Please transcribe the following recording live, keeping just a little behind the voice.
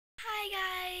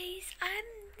guys, I'm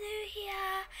new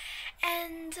here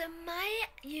and my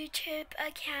YouTube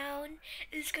account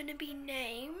is going to be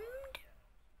named,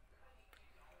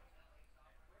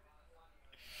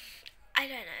 I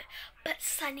don't know, but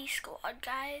Sunny Squad,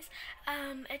 guys.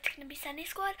 It's going to be Sunny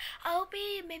Squad. I'll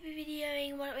be maybe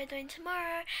videoing what we're doing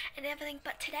tomorrow and everything,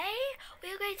 but today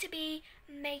we're going to be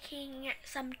making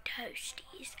some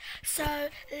toasties. So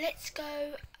let's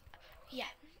go, yeah.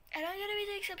 And I'm going to be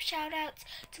doing some shout outs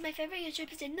to my favorite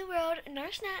YouTubers in the world,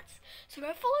 No Snacks. So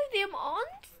go follow them on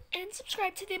and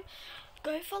subscribe to them.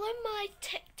 Go follow my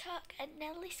TikTok at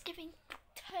Natalie's Giving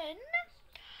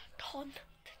Ton.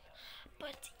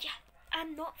 But yeah,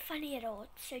 I'm not funny at all,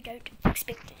 so don't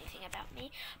expect anything about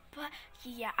me. But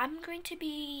yeah, I'm going to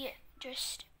be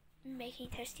just making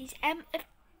toasties if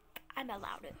I'm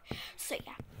allowed to. So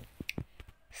yeah,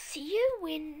 see you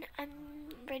when I'm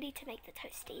ready to make the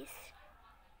toasties.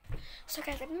 So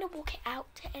guys, I'm going to walk it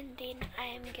out and then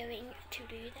I'm going to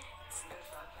do that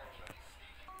stuff.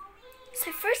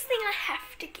 So first thing I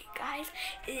have to get, guys,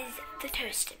 is the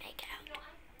toaster maker out.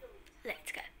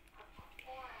 Let's go.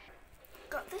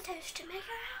 Got the toaster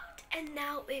maker out and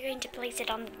now we're going to place it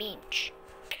on the bench.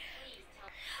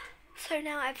 So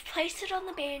now I've placed it on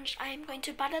the bench. I am going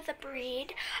to butter the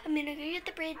bread. I'm going to go get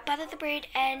the bread, butter the bread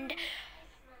and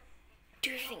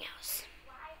do everything else.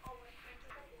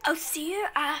 I'll see you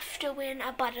after when I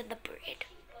butter the bread.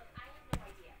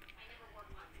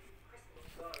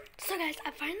 So guys,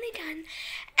 I'm finally done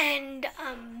and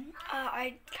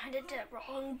I kind of did it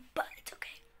wrong, but it's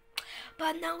okay.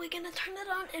 But now we're going to turn it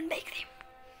on and bake them.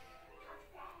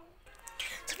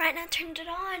 So right now I turned it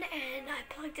on and I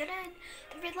plugged it in.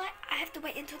 The red light, I have to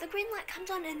wait until the green light comes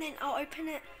on and then I'll open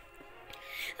it.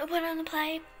 I'll put it on the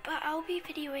play, but I'll be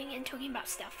videoing and talking about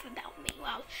stuff about me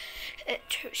while it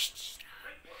toasts.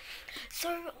 So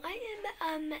I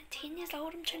am 10 years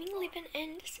old. I'm turning 11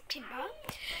 in September.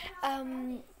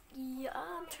 Yeah,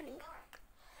 I'm turning.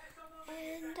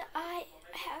 And I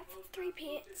have 3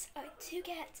 pets, 2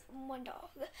 cats, and 1 dog.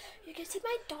 You can see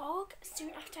my dog soon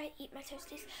after I eat my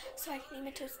toasties, so I can eat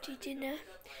my toasty dinner.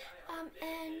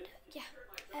 And yeah,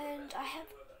 and I have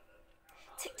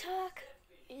TikTok.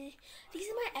 These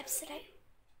are my apps that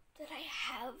I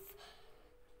have.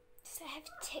 So I have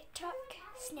TikTok,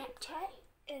 Snapchat,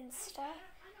 Insta,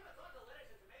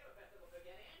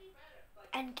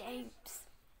 and games,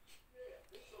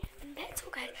 and that's all,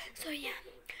 guys. So yeah,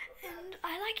 and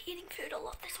I like eating food a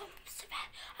lot. This one's so bad.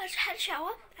 I just had a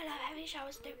shower. I love having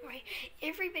showers, don't worry.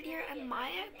 Every video I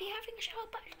might be having a shower,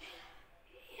 but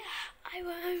yeah, I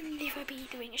won't never be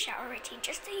doing a shower routine.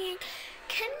 Just saying,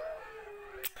 can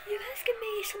you guys give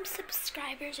me some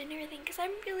subscribers and everything, because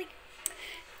I'm really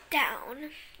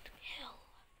down.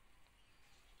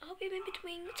 I'll be maybe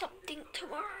doing something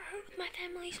tomorrow with my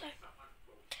family, so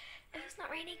if it's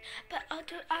not raining, but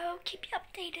I'll keep you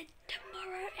updated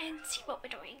tomorrow and see what we're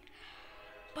doing.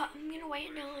 But I'm gonna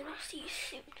wait now and I'll see you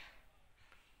soon.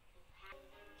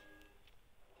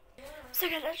 So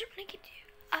guys, I just want to keep you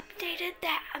updated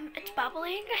that it's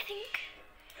bubbling, I think,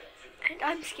 and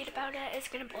I'm scared about it. It's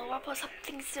gonna blow up or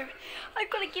something, so I'm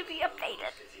gonna give you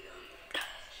updated.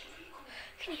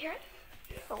 Can you hear it?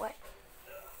 Or what?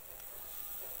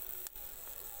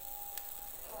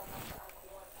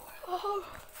 Oh,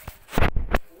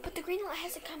 but the green light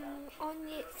hasn't come on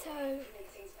yet, so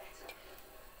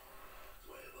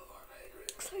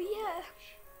yeah.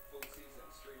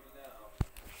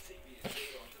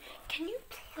 Can you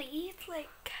please,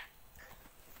 like,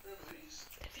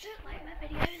 if you don't like my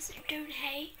videos, don't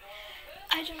hate.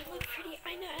 I don't look pretty.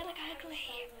 I know I look ugly,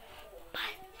 but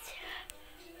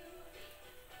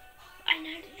I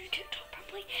know to do TikTok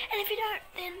properly. And if you don't,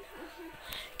 then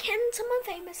can someone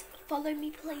famous follow me,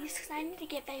 please? Because I need to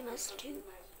get famous too.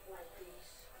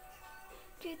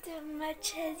 Just as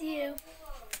much as you.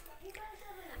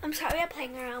 I'm sorry I'm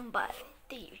playing around, but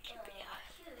the YouTube video.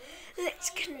 Let's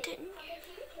continue.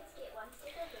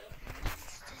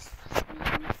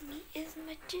 Just me as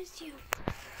much as you.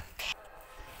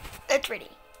 It's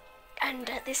ready. And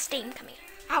there's steam coming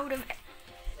out of it.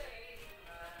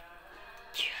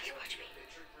 Just watch me.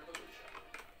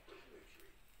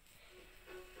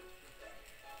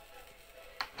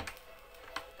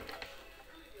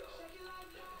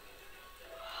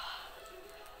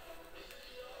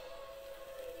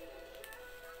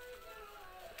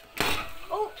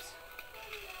 Oops.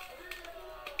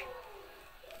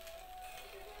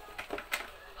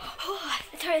 Oh,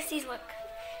 the toasties look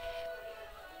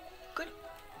good.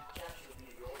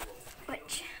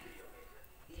 Which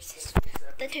this is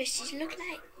what the toasties look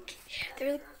like. They're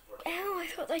really, ow, I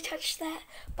thought I touched that.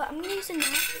 But I'm gonna use a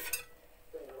knife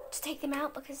to take them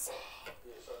out because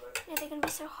yeah, they're gonna be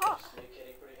so hot.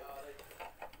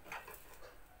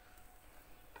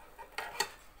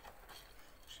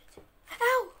 Shit.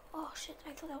 Ow! Oh shit,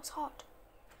 I thought that was hot.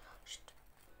 Shit.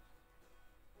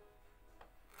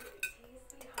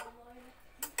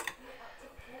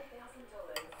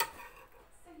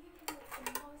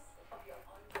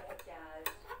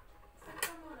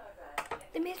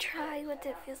 Let me try what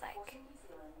it feels like.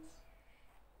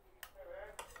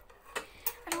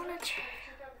 I don't want to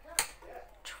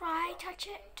try touch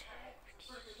it.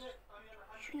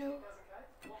 You know,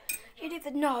 you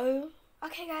never know.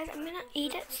 Okay guys, I'm gonna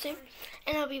eat it soon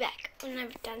and I'll be back when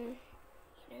I've done,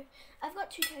 you know. I've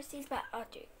got 2 toasties, but I'll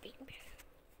do vegan beer.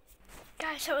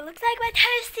 Guys, so it looks like my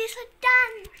toasties are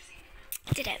done.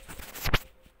 I did it.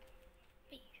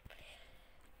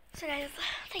 So guys,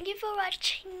 thank you for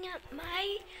watching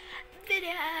my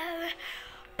video.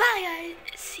 Bye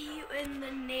guys, see you in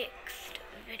the next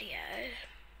video.